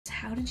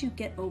How did you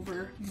get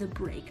over the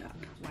breakup?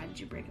 Why did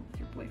you break up with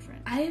your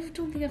boyfriend? I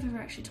don't think I've ever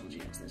actually told you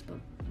guys this, but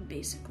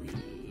basically...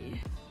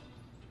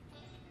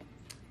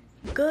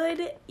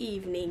 Good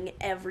evening,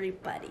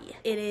 everybody.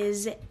 It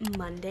is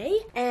Monday,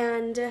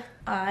 and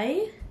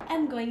I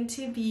am going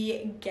to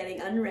be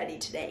getting unready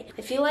today.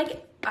 I feel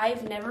like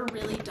I've never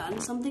really done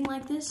something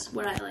like this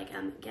where I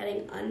am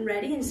getting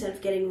unready instead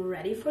of getting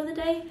ready for the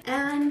day.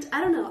 And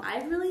I don't know,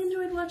 I've really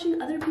enjoyed watching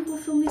other people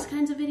film these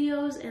kinds of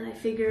videos, and I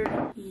figured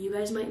you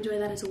guys might enjoy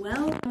that as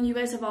well. You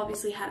guys have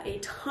obviously had a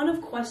ton of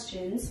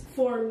questions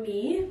for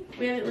me.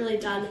 We haven't really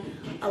done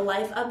a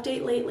life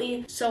update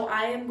lately, so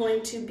I am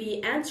going to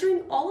be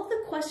answering all of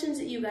the questions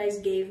that you guys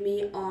gave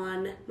me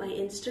on my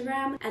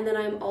Instagram, and then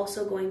I'm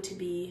also going to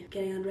be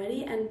getting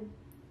unready and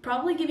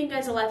probably giving you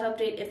guys a life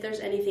update if there's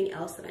anything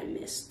else that I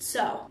missed.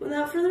 So,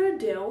 without further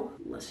ado,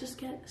 let's just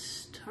get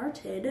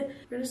started.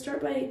 We're gonna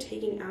start by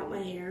taking out my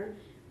hair.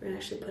 We're gonna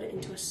actually put it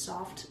into a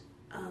soft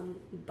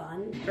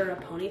bun, or a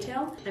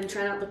ponytail. I'm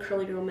trying out the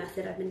curly girl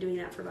method. I've been doing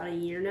that for about a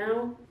year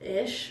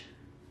now-ish.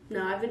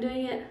 No, I've been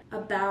doing it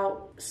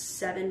about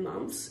 7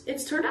 months.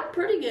 It's turned out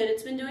pretty good.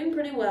 It's been doing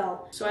pretty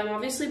well. So I'm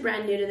obviously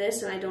brand new to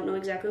this, and I don't know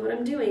exactly what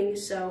I'm doing,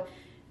 so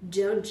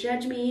don't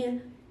judge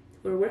me.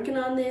 We're working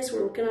on this,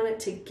 we're working on it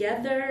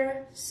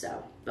together,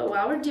 so. But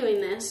while we're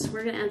doing this,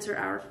 we're gonna answer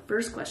our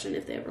first question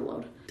if they ever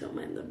load. Don't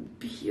mind the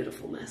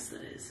beautiful mess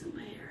that is in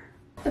my hair.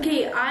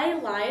 Okay, I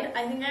lied.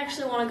 I think I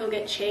actually wanna go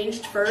get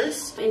changed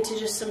first into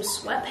just some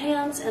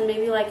sweatpants and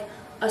maybe like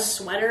a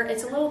sweater.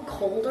 It's a little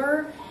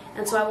colder,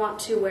 and so I want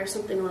to wear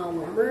something a little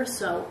warmer,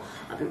 so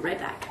I'll be right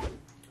back.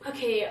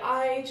 Okay,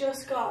 I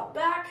just got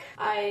back.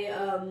 I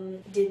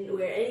didn't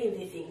wear any of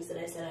the things that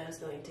I said I was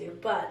going to,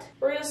 but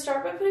we're gonna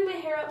start by putting my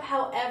hair up.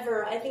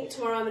 However, I think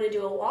tomorrow I'm gonna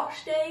do a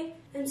wash day.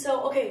 And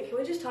so, okay, can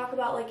we just talk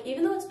about,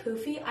 even though it's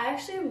poofy, I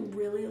actually am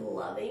really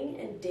loving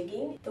and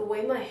digging the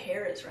way my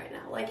hair is right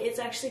now. It's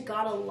actually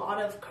got a lot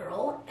of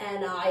curl,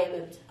 and I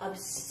am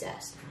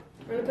obsessed.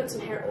 We're gonna put some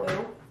hair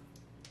oil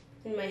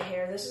in my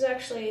hair. This is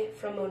actually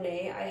from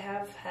Monet. I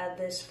have had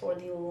this for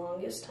the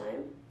longest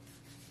time.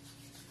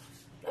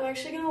 I'm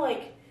actually gonna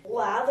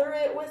lather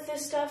it with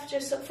this stuff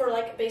just for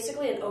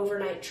basically an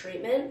overnight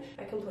treatment.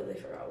 I completely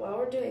forgot. While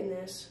we're doing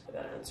this, I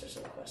gotta answer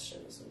some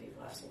questions. Some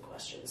people have some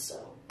questions,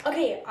 so.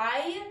 Okay,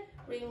 I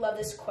really love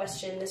this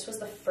question. This was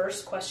the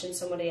first question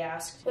somebody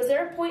asked. Was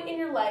there a point in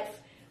your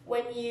life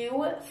when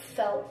you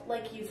felt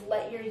like you've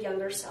let your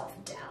younger self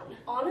down?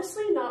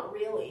 Honestly, not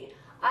really.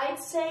 I'd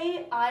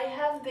say I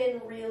have been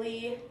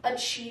really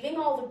achieving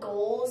all the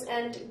goals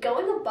and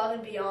going above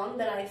and beyond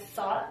that I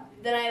thought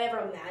that I'd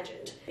ever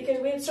imagined.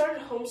 Because we had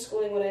started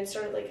homeschooling when I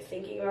started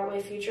thinking about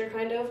my future,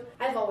 kind of.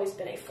 I've always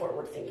been a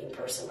forward thinking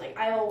person.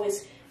 I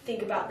always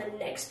think about the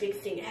next big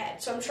thing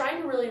ahead. So I'm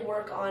trying to really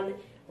work on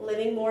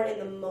living more in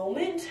the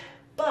moment,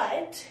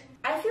 but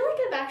I feel like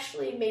I've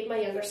actually made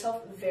my younger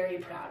self very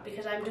proud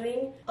because I'm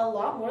doing a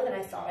lot more than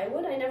I thought I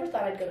would. I never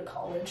thought I'd go to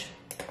college,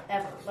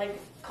 ever.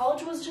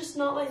 College was just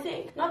not my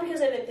thing. Not because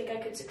I didn't think I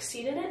could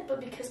succeed in it, but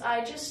because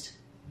I just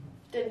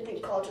didn't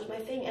think college was my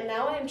thing. And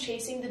now I am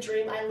chasing the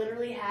dream I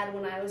literally had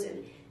when I was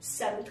in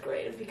 7th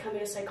grade of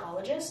becoming a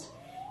psychologist.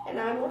 And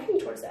now I'm working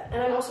towards that.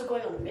 And I'm also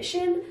going on a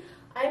mission.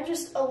 I'm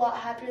just a lot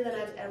happier than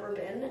I've ever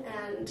been,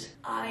 and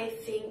I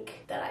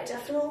think that I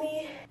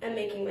definitely am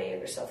making my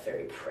younger self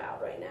very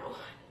proud right now.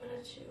 I'm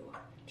gonna do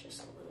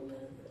just a little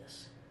bit of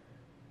this.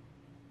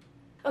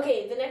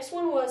 Okay, the next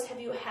one was, have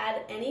you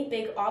had any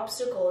big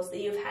obstacles that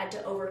you've had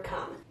to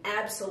overcome?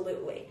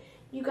 Absolutely.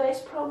 You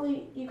guys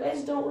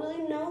don't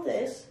really know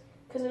this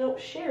because I don't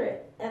share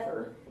it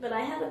ever, but I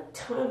had a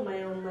ton of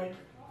my own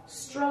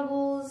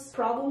struggles,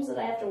 problems that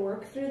I have to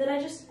work through that I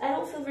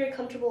don't feel very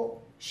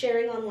comfortable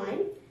sharing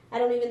online. I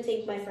don't even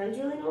think my friends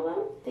really know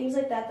about. Things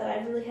like that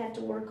I've really had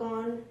to work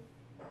on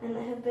and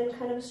that have been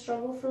kind of a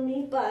struggle for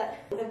me, but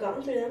I've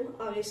gotten through them,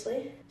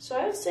 obviously. So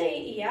I would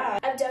say, yeah,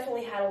 I've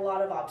definitely had a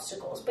lot of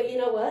obstacles, but you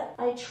know what?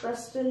 I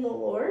trust in the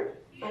Lord,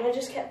 and I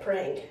just kept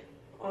praying.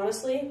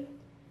 Honestly,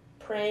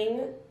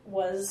 praying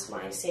was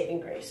my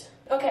saving grace.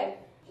 Okay,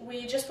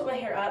 we just put my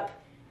hair up,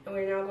 and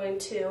we're now going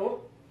to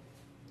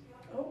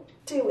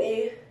do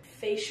a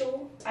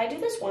facial. I do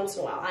this once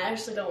in a while. I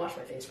actually don't wash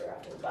my face very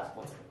often, but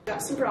once.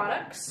 Got some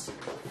products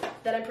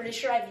that I'm pretty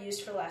sure I've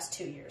used for the last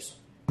 2 years.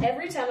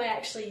 Every time I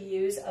actually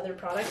use other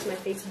products, my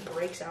face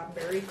breaks out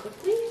very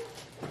quickly,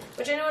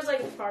 which I know is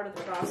part of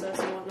the process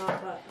and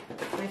whatnot, but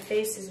my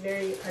face is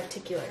very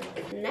particular.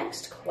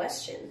 Next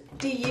question.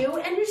 Do you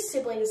and your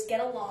siblings get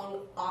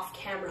along off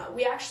camera?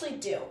 We actually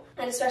do.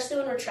 And especially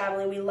when we're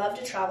traveling, we love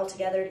to travel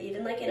together,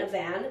 even in a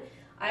van.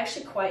 I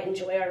actually quite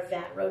enjoy our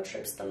van road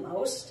trips the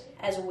most,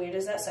 as weird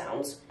as that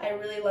sounds. I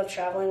really love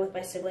traveling with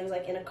my siblings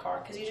in a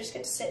car because you just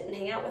get to sit and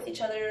hang out with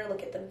each other,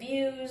 look at the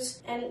views,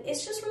 and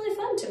it's just really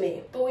fun to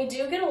me. But we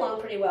do get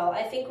along pretty well.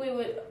 I think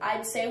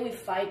I'd say we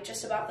fight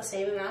just about the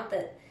same amount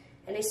that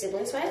any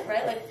siblings fight,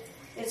 right?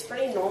 It's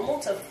pretty normal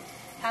to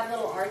have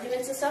little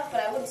arguments and stuff,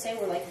 but I wouldn't say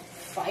we're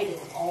fighting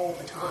all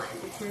the time.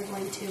 We're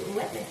going to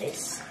wet my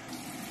face.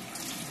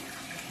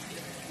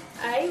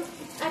 I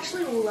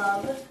actually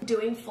love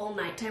doing full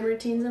nighttime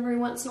routines every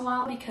once in a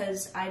while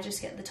because I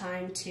just get the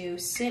time to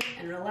sit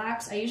and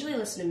relax. I usually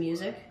listen to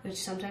music, which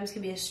sometimes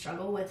can be a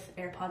struggle with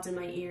AirPods in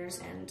my ears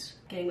and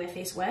getting my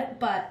face wet,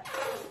 but,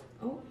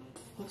 oh,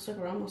 looks like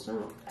we're almost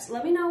out. So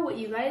let me know what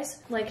you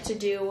guys like to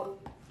do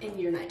in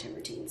your nighttime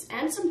routines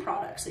and some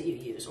products that you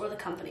use or the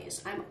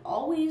companies. I'm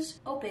always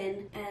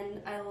open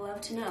and I love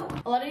to know.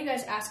 A lot of you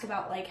guys ask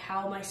about like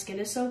how my skin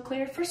is so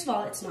clear. First of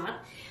all, it's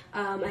not.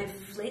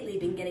 I've lately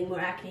been getting more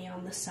acne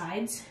on the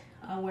sides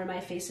where my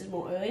face is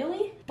more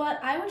oily, but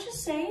I would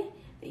just say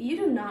that you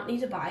do not need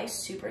to buy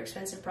super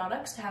expensive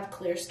products to have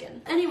clear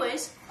skin.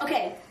 Anyways,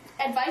 okay,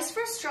 advice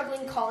for a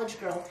struggling college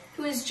girl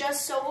who is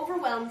just so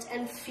overwhelmed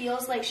and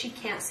feels like she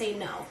can't say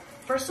no.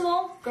 First of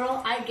all,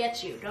 girl, I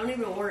get you. Don't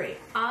even worry.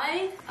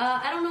 I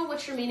don't know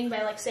what you're meaning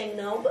by like saying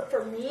no, but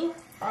for me,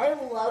 I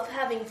love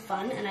having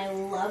fun and I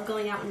love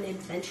going out and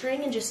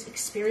adventuring and just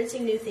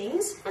experiencing new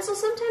things. And so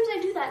sometimes I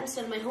do that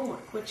instead of my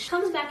homework, which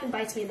comes back and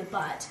bites me in the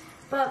butt.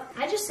 But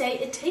I just say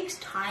it takes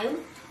time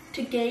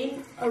to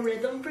gain a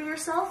rhythm for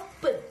yourself,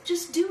 but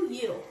just do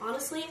you.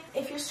 Honestly,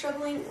 if you're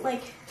struggling,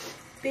 like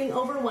being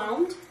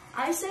overwhelmed,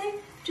 I say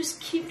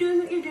just keep doing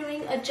what you're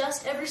doing,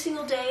 adjust every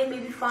single day, and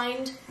maybe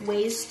find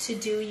ways to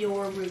do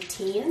your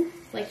routine,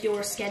 like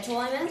your schedule,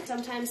 I meant.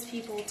 Sometimes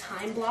people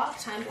time block.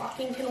 Time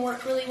blocking can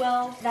work really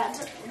well.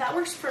 That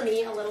works for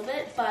me a little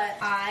bit, but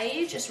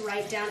I just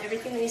write down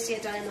everything that needs to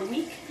get done in the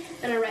week,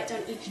 then I write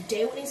down each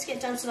day what needs to get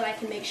done so that I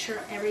can make sure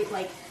I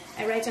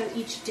write down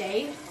each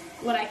day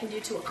what I can do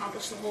to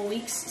accomplish the whole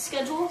week's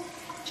schedule.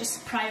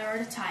 Just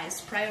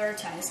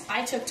prioritize.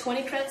 I took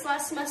 20 credits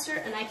last semester,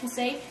 and I can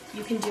say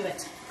you can do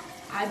it.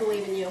 I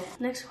believe in you.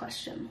 Next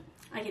question.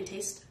 I can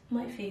taste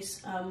my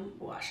face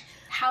wash.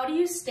 How do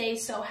you stay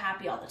so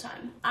happy all the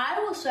time? I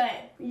will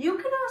say, you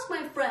can ask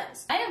my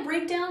friends. I have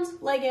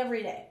breakdowns like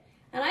every day,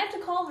 and I have to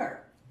call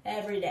her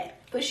every day.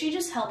 But she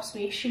just helps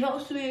me. She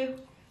helps me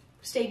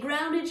stay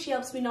grounded. She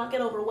helps me not get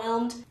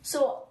overwhelmed.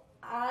 So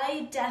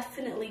I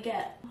definitely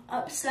get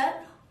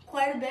upset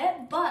quite a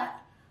bit, but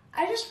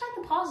I just find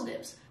the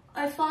positives.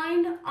 I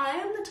find I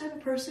am the type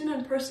of person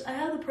I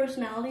have the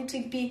personality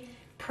to be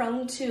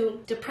prone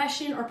to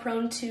depression or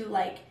prone to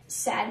like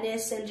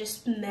sadness and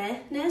just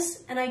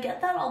mehness, and I get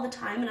that all the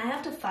time, and I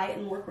have to fight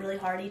and work really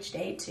hard each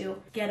day to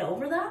get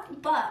over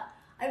that. But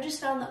I've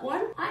just found that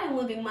one, I am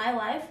living my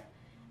life,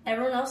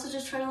 everyone else is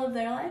just trying to live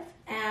their life,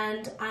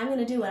 and I'm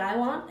gonna do what I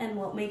want and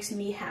what makes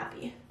me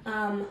happy.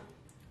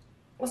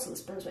 What's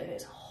this burns my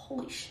face?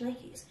 Holy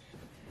shnikes.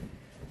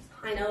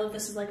 I know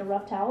this is like a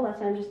rough towel, that's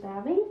what I'm just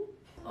having.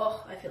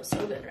 Oh, I feel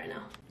so good right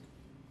now.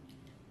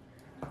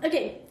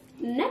 Okay,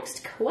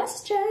 next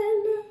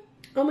question.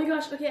 Oh my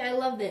gosh, okay, I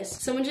love this.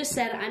 Someone just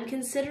said, I'm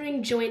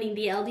considering joining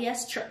the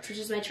LDS Church, which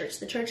is my church,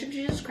 the Church of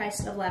Jesus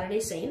Christ of Latter-day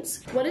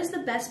Saints. What is the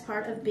best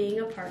part of being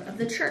a part of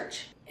the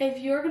church? If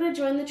you're gonna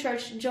join the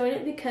church, join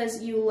it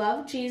because you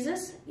love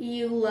Jesus,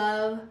 you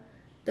love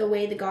the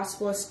way the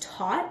gospel is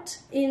taught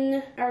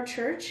in our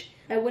church.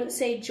 I wouldn't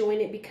say join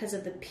it because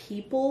of the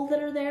people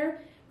that are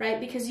there, right?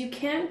 Because you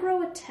can't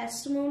grow a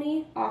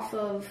testimony off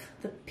of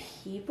the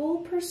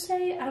people per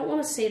se. I don't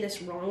want to say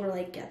this wrong or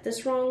like get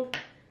this wrong,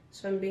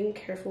 so I'm being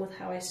careful with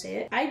how I say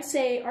it. I'd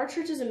say our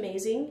church is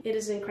amazing. It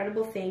is an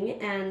incredible thing,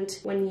 and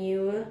when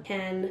you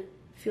can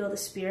feel the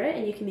Spirit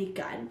and you can be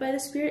guided by the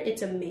Spirit,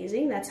 it's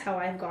amazing. That's how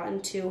I've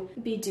gotten to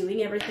be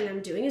doing everything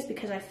I'm doing, is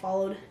because I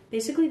followed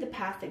basically the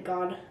path that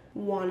God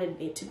wanted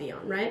me to be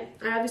on, right?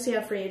 I obviously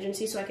have free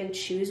agency, so I can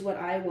choose what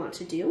I want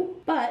to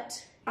do,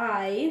 but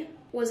I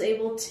was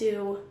able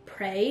to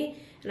pray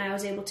and I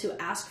was able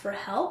to ask for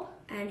help,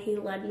 and he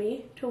led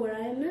me to where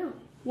I am now.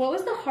 What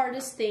was the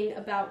hardest thing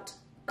about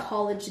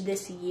college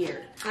this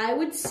year? I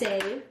would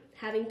say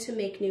having to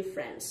make new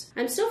friends.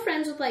 I'm still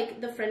friends with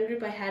like the friend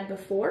group I had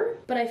before,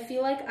 but I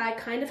feel like I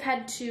kind of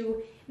had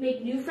to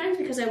make new friends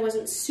because I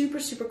wasn't super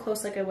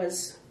close like I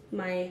was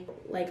my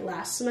like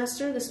last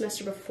semester, the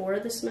semester before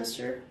this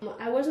semester.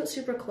 I wasn't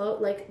super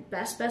close, like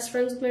best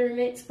friends with my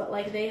roommates, but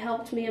like they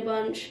helped me a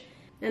bunch.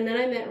 And then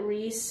I met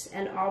Reese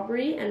and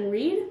Aubrey and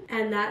Reed,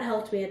 and that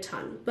helped me a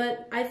ton.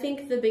 But I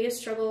think the biggest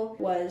struggle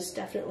was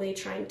definitely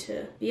trying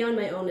to be on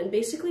my own and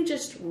basically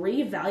just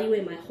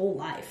reevaluate my whole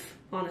life,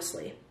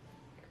 honestly.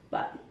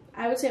 But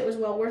I would say it was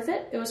well worth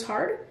it. It was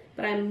hard,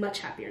 but I'm much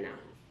happier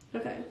now.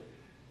 Okay,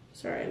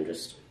 sorry,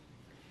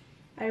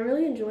 I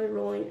really enjoy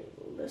rolling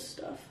this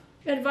stuff.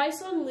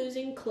 Advice on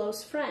losing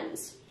close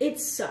friends. It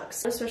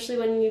sucks, especially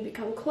when you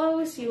become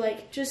close, you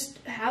like just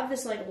have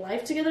this like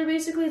life together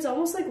basically. It's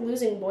almost like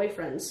losing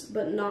boyfriends,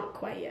 but not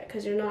quite yet,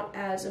 because you're not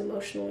as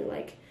emotionally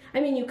like, I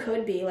mean, you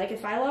could be. Like,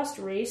 if I lost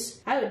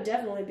Reese, I would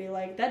definitely be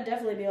like, that'd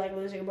definitely be like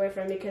losing a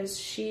boyfriend, because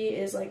she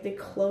is like the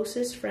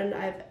closest friend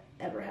I've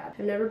ever had.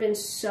 I've never been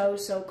so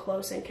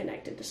close and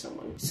connected to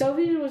someone.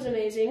 Sophie was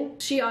amazing.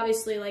 She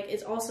obviously like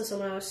is also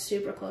someone I was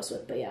super close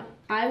with, but yeah.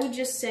 I would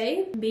just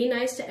say, be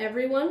nice to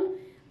everyone.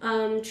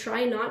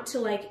 Try not to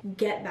like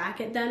get back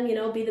at them, you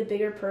know, be the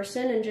bigger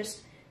person and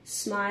just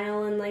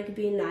smile and like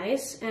be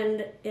nice,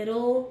 and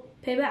it'll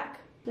pay back.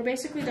 We're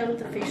basically done with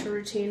the facial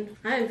routine.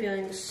 I am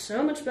feeling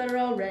so much better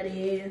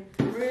already.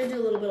 We're gonna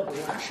do a little bit of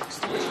a lash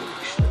extension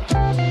actually.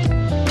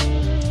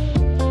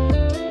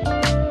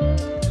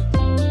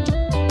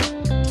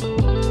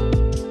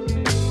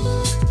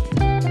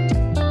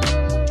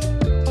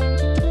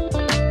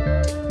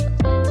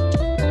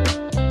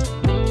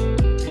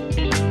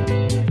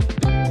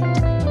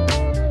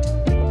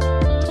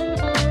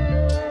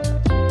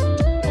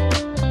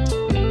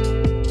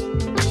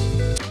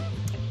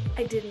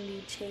 I did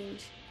indeed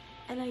change,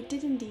 and I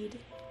did indeed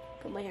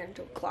put my hair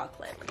into a claw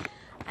clip.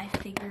 I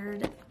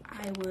figured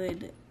I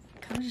would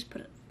kind of just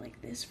put it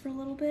like this for a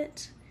little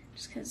bit,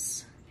 just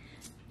because,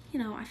 you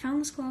know, I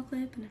found this claw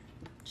clip and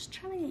I'm just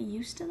trying to get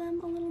used to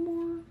them a little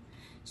more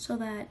so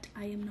that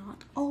I am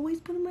not always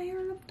putting my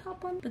hair in a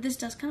top bun. But this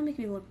does kind of make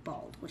me look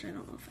bald, which I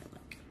don't know if I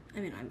like. I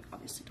mean, I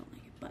obviously don't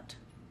like it, but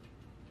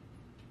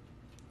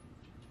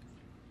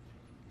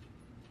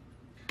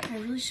I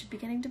really should be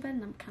getting to bed,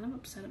 and I'm kind of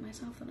upset at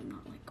myself that I'm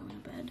not like going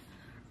to bed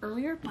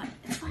earlier, but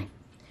it's fine.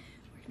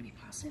 We're gonna be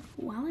positive.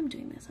 While I'm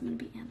doing this, I'm gonna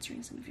be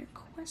answering some of your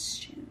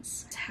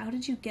questions. How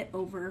did you get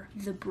over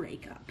the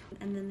breakup?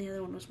 And then the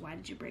other one was, why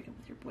did you break up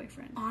with your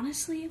boyfriend?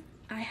 Honestly,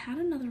 I had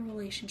another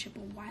relationship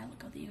a while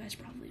ago that you guys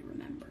probably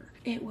remember.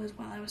 It was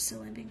while I was still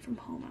living from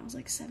home. I was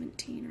like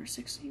 17 or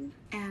 16.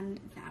 And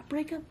that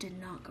breakup did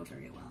not go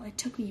very well. It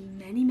took me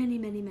many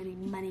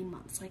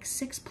months, like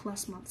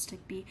 6+ months to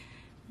be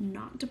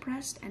not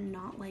depressed and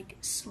not like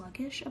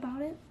sluggish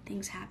about it.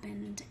 Things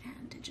happened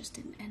and it just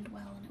didn't end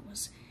well, and it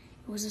was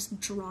this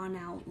drawn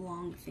out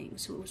long thing,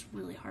 so it was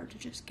really hard to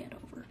just get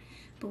over.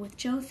 But with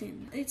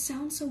Jothan, it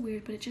sounds so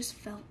weird, but it just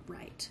felt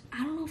right.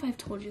 I don't know if I've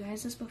told you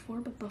guys this before,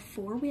 but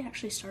before we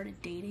actually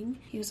started dating,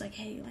 he was like,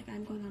 hey, like,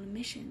 I'm going on a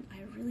mission. I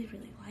really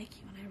like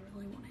you, and I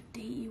really want to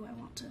date you. I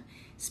want to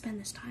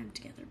spend this time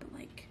together, but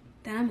like,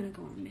 then I'm gonna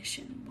go on a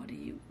mission. What do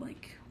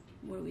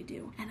we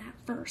do? And at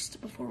first,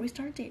 before we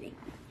started dating,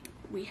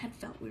 we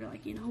were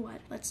like, you know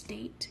what, let's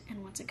date,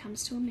 and once it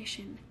comes to a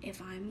mission,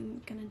 if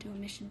I'm gonna do a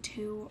mission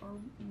 2 or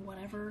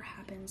whatever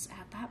happens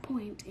at that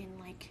point in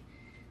like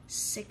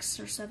 6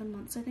 or 7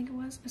 months, I think it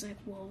was like,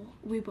 well,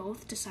 we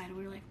both decided,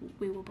 we were like,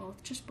 we will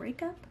both just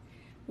break up,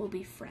 we'll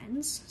be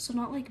friends. So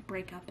not like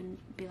break up and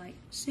be like,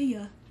 see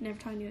ya, never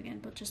talking to you again,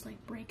 but just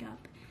like break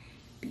up,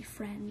 be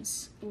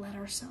friends, let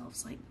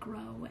ourselves like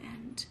grow.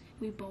 And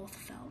we both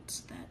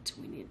felt that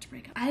we needed to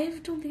break up. I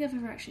don't think I've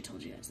ever actually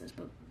told you guys this,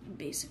 but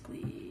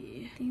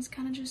basically things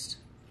kind of just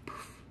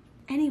poof.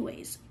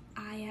 Anyways,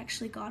 I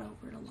actually got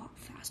over it a lot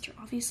faster.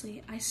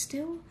 Obviously, I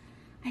still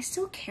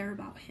care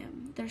about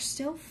him. There's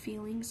still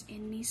feelings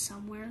in me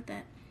somewhere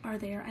that are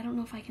there. I don't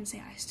know if I can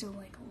say I still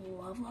like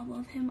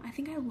love him. I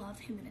think I love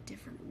him in a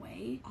different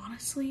way.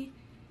 Honestly,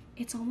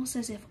 it's almost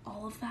as if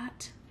all of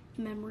that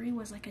memory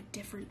was like a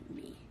different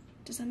me.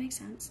 Does that make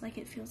sense? Like,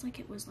 it feels like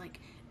it was like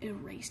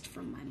erased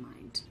from my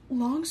mind.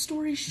 Long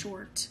story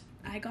short,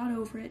 I got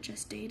over it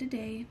just day to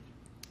day,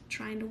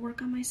 trying to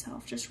work on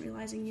myself, just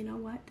realizing, you know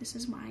what, this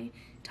is my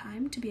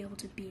time to be able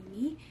to be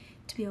me,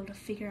 to be able to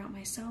figure out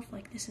myself.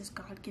 Like, this is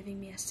God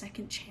giving me a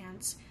second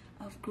chance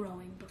of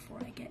growing before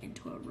I get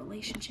into a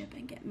relationship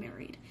and get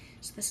married.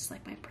 So this is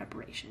like my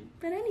preparation.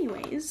 But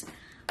anyways,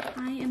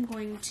 I am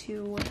going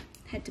to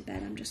head to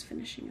bed. I'm just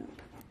finishing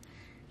up,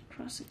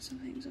 crossing some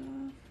things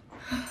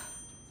off.